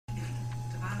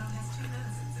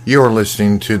You are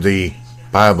listening to the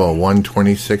Bible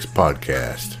 126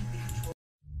 podcast.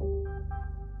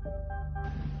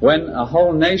 When a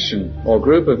whole nation or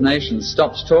group of nations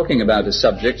stops talking about a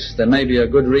subject, there may be a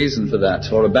good reason for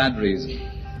that, or a bad reason.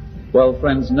 Well,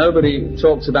 friends, nobody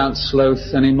talks about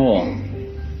sloth anymore.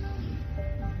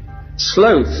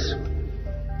 Sloth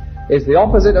is the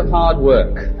opposite of hard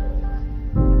work.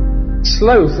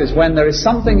 Sloth is when there is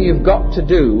something you've got to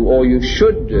do, or you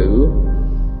should do,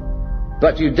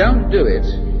 but you don't do it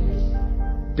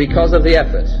because of the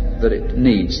effort that it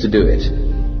needs to do it.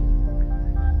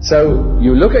 So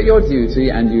you look at your duty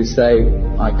and you say,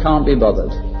 I can't be bothered.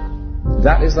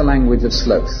 That is the language of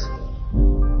sloth.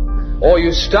 Or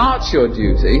you start your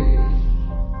duty,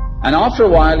 and after a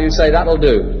while you say, that'll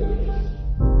do.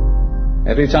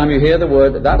 Every time you hear the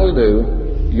word, that'll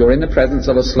do, you're in the presence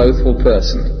of a slothful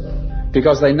person.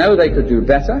 Because they know they could do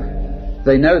better,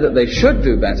 they know that they should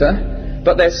do better,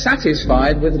 but they're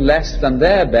satisfied with less than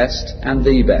their best and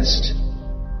the best.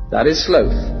 That is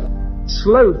sloth.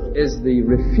 Sloth is the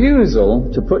refusal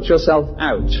to put yourself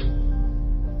out.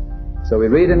 So we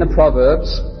read in the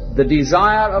Proverbs, the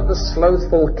desire of the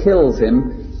slothful kills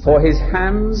him, for his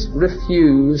hands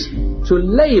refuse to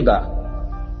labor.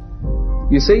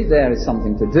 You see, there is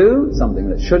something to do, something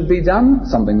that should be done,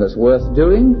 something that's worth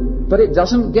doing, but it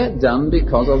doesn't get done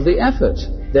because of the effort.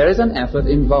 There is an effort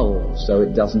involved, so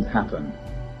it doesn't happen.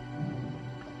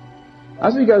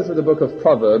 As we go through the book of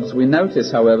Proverbs, we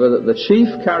notice, however, that the chief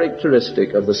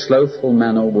characteristic of the slothful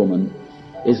man or woman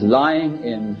is lying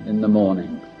in the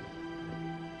morning.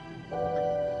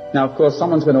 Now, of course,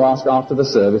 someone's going to ask after the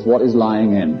service, what is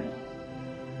lying in?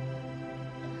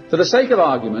 For the sake of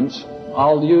argument,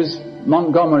 I'll use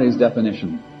Montgomery's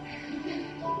definition.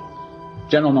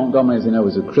 General Montgomery, as you know,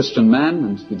 was a Christian man,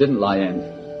 and he didn't lie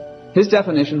in. His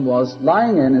definition was,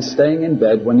 lying in is staying in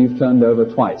bed when you've turned over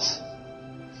twice.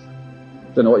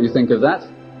 Don't know what you think of that.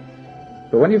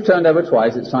 But when you've turned over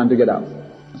twice, it's time to get up.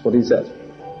 That's what he said.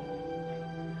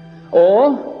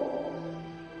 Or,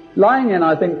 lying in,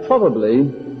 I think, probably,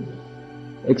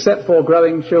 except for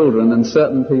growing children and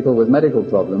certain people with medical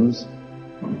problems,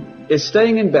 is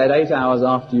staying in bed 8 hours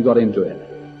after you got into it.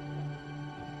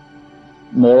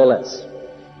 More or less.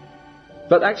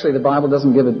 But actually, the Bible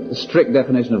doesn't give a strict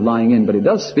definition of lying in, but it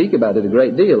does speak about it a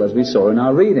great deal, as we saw in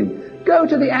our reading. Go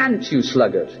to the ant, you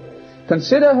sluggard.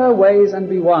 Consider her ways and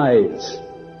be wise,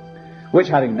 which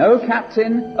having no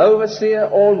captain, overseer,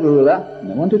 or ruler,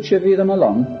 no one to chivvy them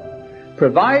along,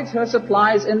 provides her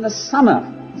supplies in the summer.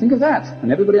 Think of that.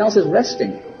 And everybody else is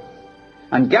resting.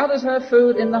 And gathers her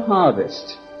food in the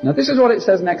harvest. Now this is what it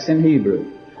says next in Hebrew.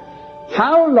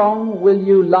 How long will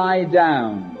you lie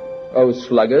down, O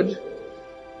sluggard?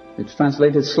 It's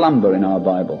translated slumber in our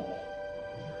Bible.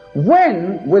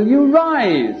 When will you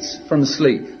rise from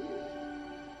sleep?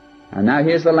 And now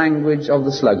here's the language of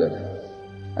the sluggard.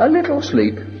 A little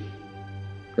sleep,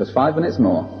 just 5 minutes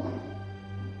more.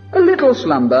 A little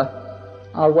slumber,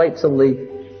 I'll wait till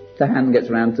the hand gets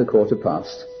round to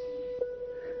past.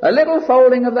 A little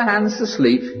folding of the hands to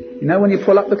sleep. You know when you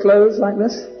pull up the clothes like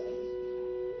this?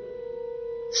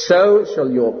 So shall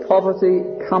your poverty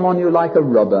come on you like a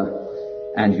robber,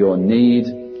 and your need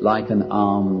like an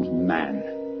armed man.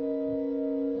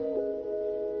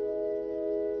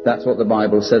 That's what the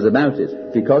Bible says about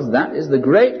it, because that is the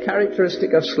great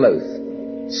characteristic of sloth,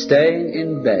 staying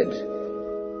in bed.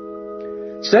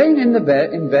 Staying in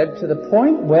bed to the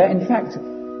point where, in fact,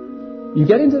 you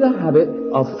get into the habit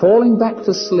of falling back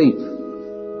to sleep.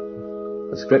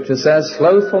 The scripture says,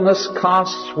 slothfulness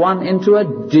casts one into a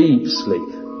deep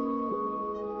sleep.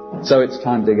 So it's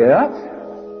time to get up,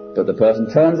 but the person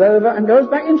turns over and goes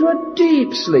back into a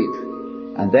deep sleep.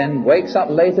 And then wakes up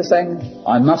later saying,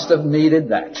 I must have needed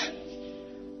that.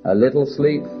 A little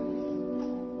sleep,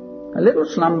 a little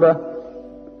slumber,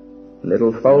 a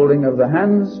little folding of the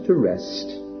hands to rest.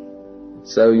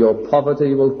 So your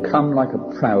poverty will come like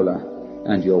a prowler,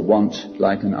 and your want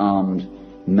like an armed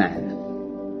man.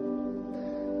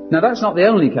 Now that's not the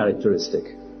only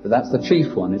characteristic, but that's the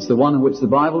chief one. It's the one in which the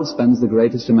Bible spends the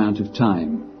greatest amount of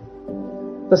time.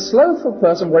 The slothful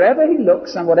person, wherever he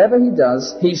looks and whatever he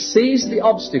does, he sees the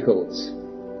obstacles.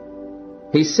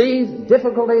 He sees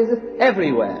difficulties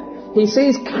everywhere. He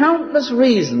sees countless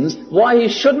reasons why he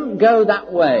shouldn't go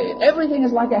that way. Everything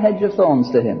is like a hedge of thorns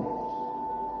to him.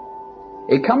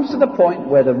 It comes to the point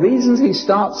where the reasons he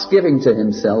starts giving to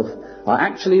himself are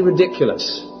actually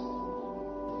ridiculous.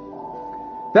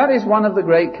 That is one of the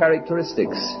great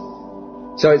characteristics.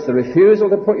 So it's the refusal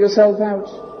to put yourself out,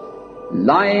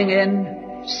 lying in,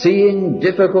 seeing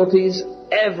difficulties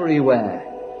everywhere,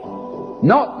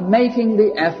 not making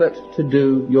the effort to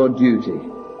do your duty.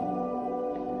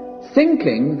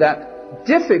 thinking that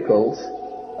difficult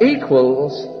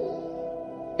equals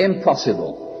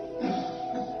impossible.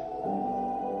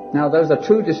 Now, those are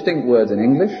two distinct words in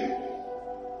English,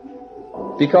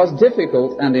 because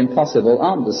difficult and impossible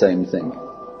aren't the same thing.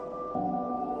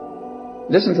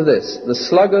 Listen to this. The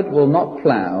sluggard will not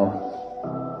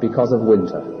plough because of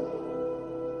winter.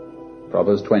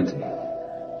 Proverbs 20.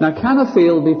 Now, can a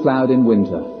field be ploughed in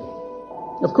winter?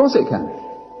 Of course it can.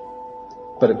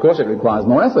 But of course it requires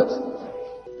more effort.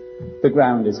 The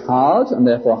ground is hard and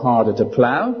therefore harder to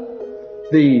plough.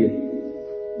 The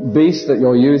beast that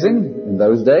you're using in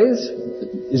those days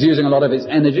is using a lot of its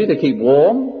energy to keep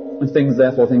warm, and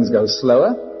therefore things go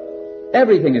slower.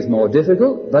 Everything is more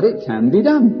difficult, but it can be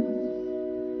done.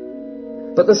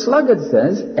 But the sluggard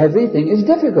says, everything is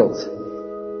difficult,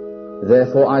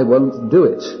 therefore I won't do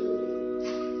it.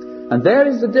 And there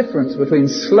is the difference between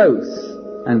sloth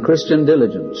and Christian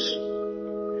diligence.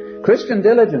 Christian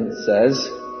diligence says,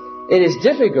 it is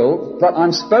difficult, but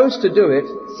I'm supposed to do it,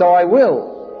 so I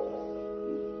will.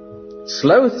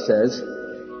 Sloth says,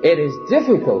 it is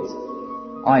difficult.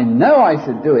 I know I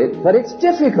should do it, but it's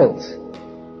difficult.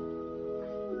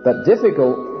 But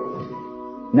difficult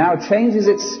now changes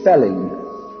its spelling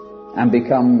and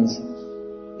becomes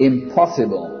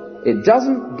impossible. It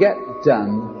doesn't get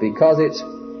done because it's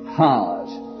hard.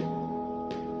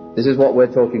 This is what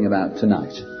we're talking about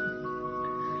tonight.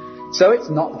 So it's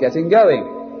not getting going.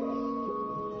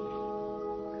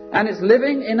 And it's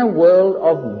living in a world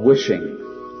of wishing.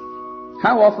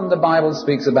 How often the Bible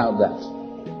speaks about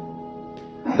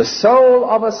that? The soul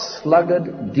of a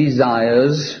sluggard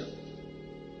desires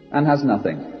and has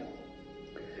nothing.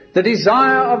 The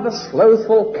desire of the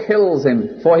slothful kills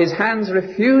him, for his hands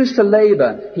refuse to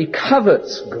labor. He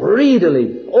covets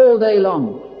greedily all day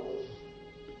long.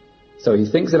 So he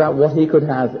thinks about what he could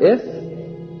have if,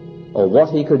 or what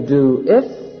he could do if.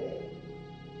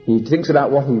 He thinks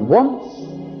about what he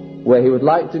wants, where he would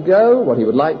like to go, what he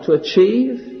would like to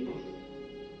achieve.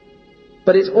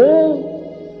 But it's all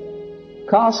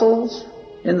castles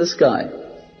in the sky.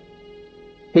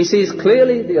 He sees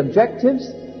clearly the objectives,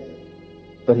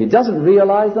 but he doesn't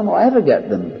realize them or ever get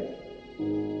them,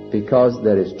 because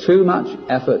there is too much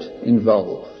effort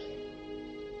involved.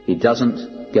 He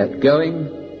doesn't get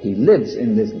going. He lives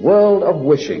in this world of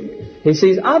wishing. He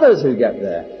sees others who get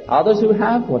there, others who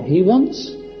have what he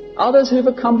wants, others who've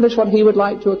accomplished what he would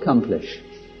like to accomplish.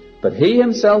 But he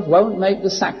himself won't make the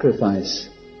sacrifice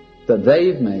that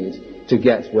they've made to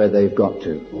get where they've got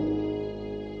to.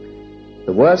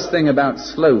 The worst thing about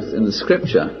sloth in the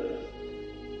Scripture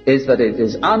is that it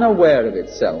is unaware of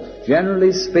itself.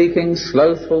 Generally speaking,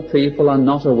 slothful people are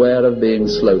not aware of being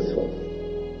slothful.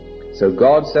 So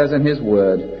God says in His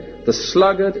Word, the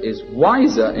sluggard is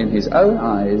wiser in his own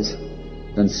eyes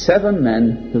than 7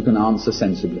 men who can answer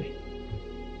sensibly.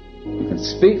 You can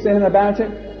speak to him about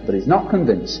it, but he's not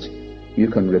convinced. You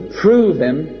can reprove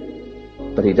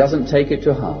him, but he doesn't take it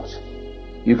to heart.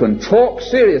 You can talk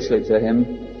seriously to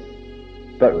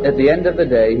him, but at the end of the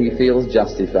day he feels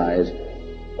justified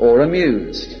or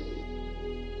amused.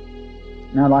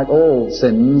 Now, like all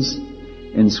sins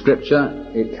in Scripture,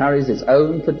 it carries its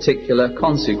own particular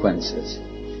consequences.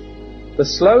 The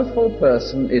slothful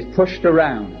person is pushed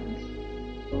around.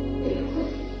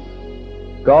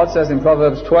 God says in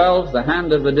Proverbs 12, the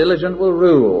hand of the diligent will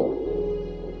rule,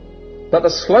 but the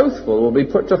slothful will be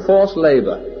put to forced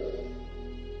labor.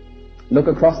 Look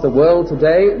across the world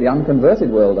today, the unconverted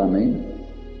world I mean.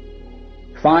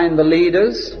 Find the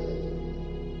leaders,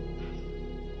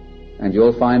 and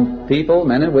you'll find people,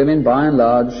 men and women by and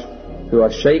large, who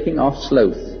are shaking off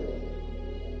sloth.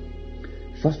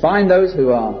 Find those who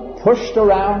are pushed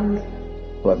around,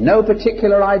 who have no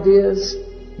particular ideas,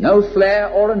 no flair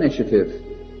or initiative,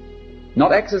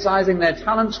 not exercising their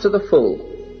talents to the full.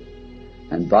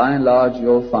 And by and large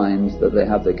you'll find that they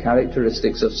have the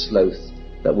characteristics of sloth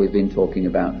that we've been talking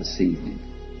about this evening.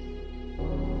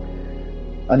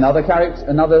 Another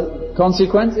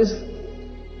consequence is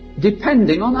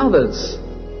depending on others.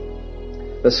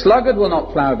 The sluggard will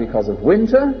not plough because of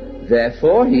winter,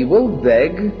 therefore he will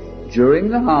beg during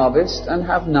the harvest and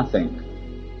have nothing.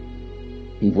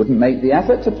 He wouldn't make the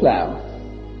effort to plough.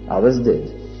 Others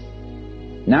did.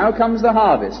 Now comes the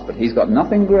harvest, but he's got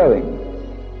nothing growing.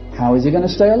 How is he going to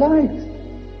stay alive?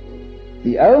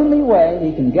 The only way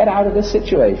he can get out of this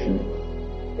situation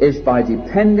is by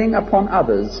depending upon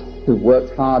others who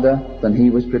worked harder than he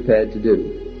was prepared to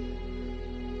do.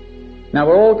 Now,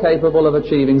 we're all capable of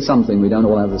achieving something. We don't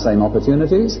all have the same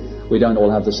opportunities. We don't all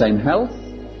have the same health.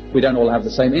 We don't all have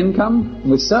the same income.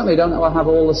 And we certainly don't all have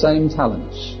all the same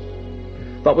talents.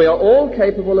 But we are all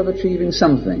capable of achieving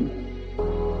something.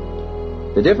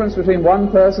 The difference between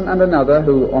one person and another,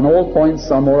 who on all points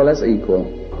are more or less equal,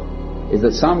 is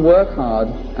that some work hard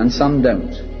and some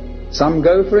don't. Some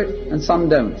go for it and some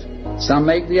don't. Some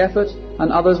make the effort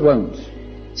and others won't.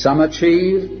 Some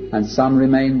achieve and some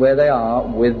remain where they are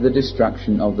with the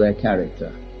destruction of their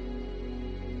character.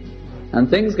 And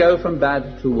things go from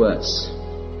bad to worse,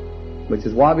 which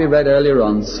is why we read earlier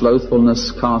on,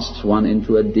 slothfulness casts one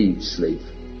into a deep sleep.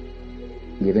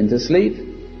 Give in to sleep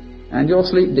and you'll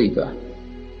sleep deeper.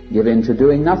 Give in to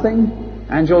doing nothing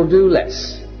and you'll do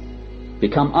less.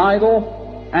 Become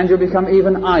idle and you'll become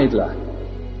even idler.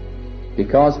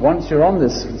 Because once you're on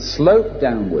this slope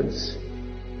downwards,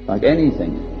 like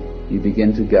anything, you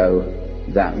begin to go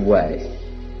that way.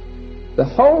 The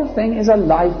whole thing is a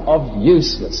life of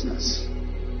uselessness.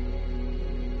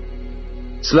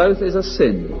 Sloth is a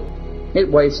sin.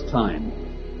 It wastes time.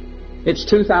 It's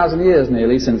 2,000 years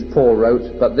nearly since Paul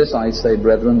wrote, "But this I say,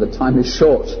 brethren, the time is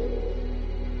short."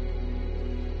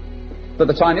 But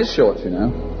the time is short, you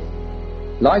know.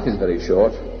 Life is very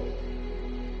short.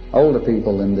 Older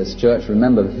people in this church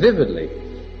remember vividly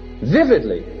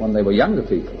when they were younger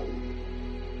people.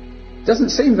 It doesn't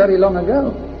seem very long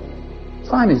ago.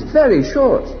 Time is very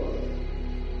short.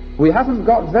 We haven't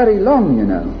got very long, you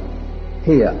know,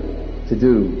 here to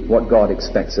do what God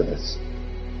expects of us.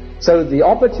 So the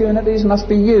opportunities must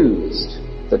be used.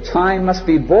 The time must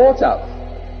be bought up.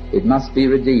 It must be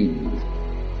redeemed.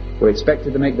 We're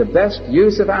expected to make the best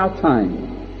use of our time.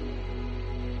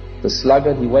 The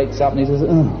sluggard, he wakes up and he says,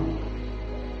 "Oh,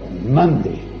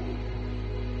 Monday."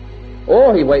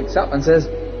 Or he wakes up and says,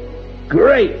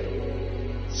 "Great,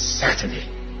 Saturday."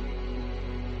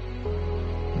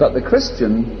 But the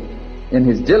Christian, in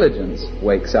his diligence,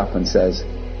 wakes up and says,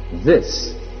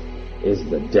 "This is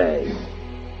the day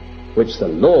which the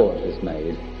Lord has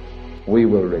made. We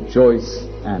will rejoice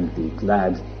and be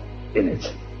glad in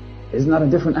it." Isn't that a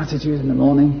different attitude in the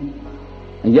morning?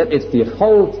 And yet it's the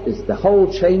whole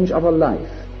change of a life.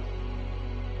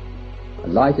 A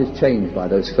life is changed by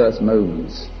those first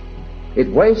moments.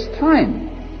 It wastes time.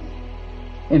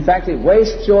 In fact, it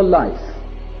wastes your life.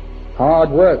 Hard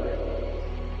work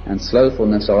and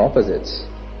slothfulness are opposites.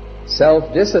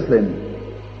 Self-discipline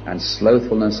and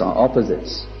slothfulness are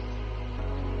opposites.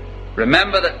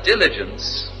 Remember that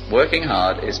diligence, working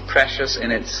hard, is precious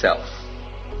in itself.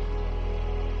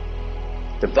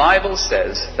 The Bible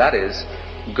says, that is,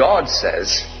 God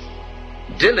says,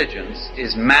 diligence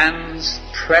is man's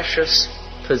precious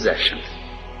possession.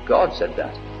 God said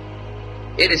that.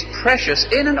 It is precious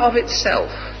in and of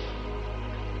itself.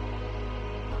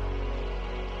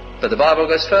 But the Bible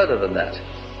goes further than that.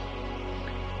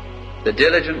 The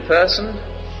diligent person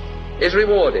is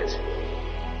rewarded.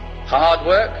 Hard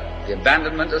work, the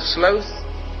abandonment of sloth,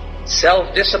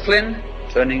 self-discipline,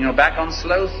 turning your back on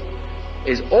sloth,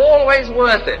 is always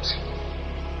worth it.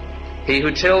 He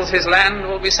who tills his land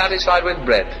will be satisfied with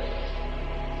bread.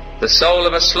 The soul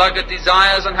of a sluggard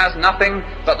desires and has nothing,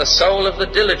 but the soul of the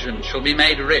diligent shall be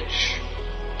made rich.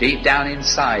 Deep down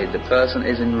inside, the person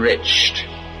is enriched,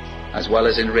 as well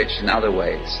as enriched in other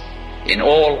ways. In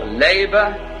all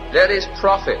labor there is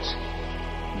profit.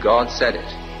 God said it.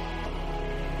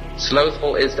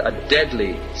 Slothful is a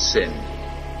deadly sin.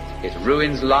 It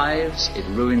ruins lives, it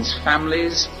ruins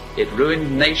families, it ruins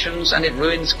nations, and it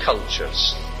ruins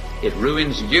cultures. It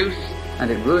ruins youth,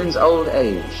 and it ruins old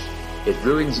age. It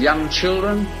ruins young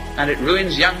children, and it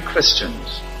ruins young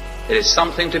Christians. It is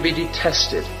something to be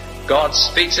detested. God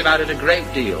speaks about it a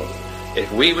great deal.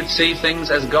 If we would see things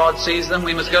as God sees them,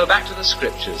 we must go back to the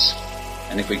Scriptures.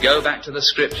 And if we go back to the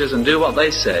Scriptures and do what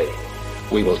they say,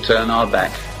 we will turn our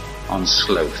back on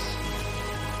sloth.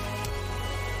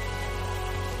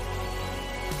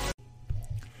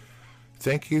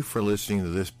 Thank you for listening to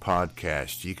this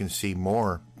podcast. You can see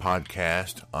more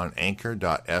podcasts on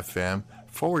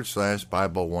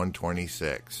anchor.fm/Bible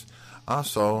 126.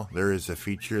 Also, there is a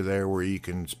feature there where you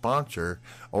can sponsor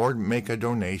or make a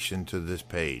donation to this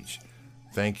page.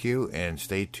 Thank you, and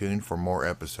stay tuned for more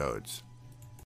episodes.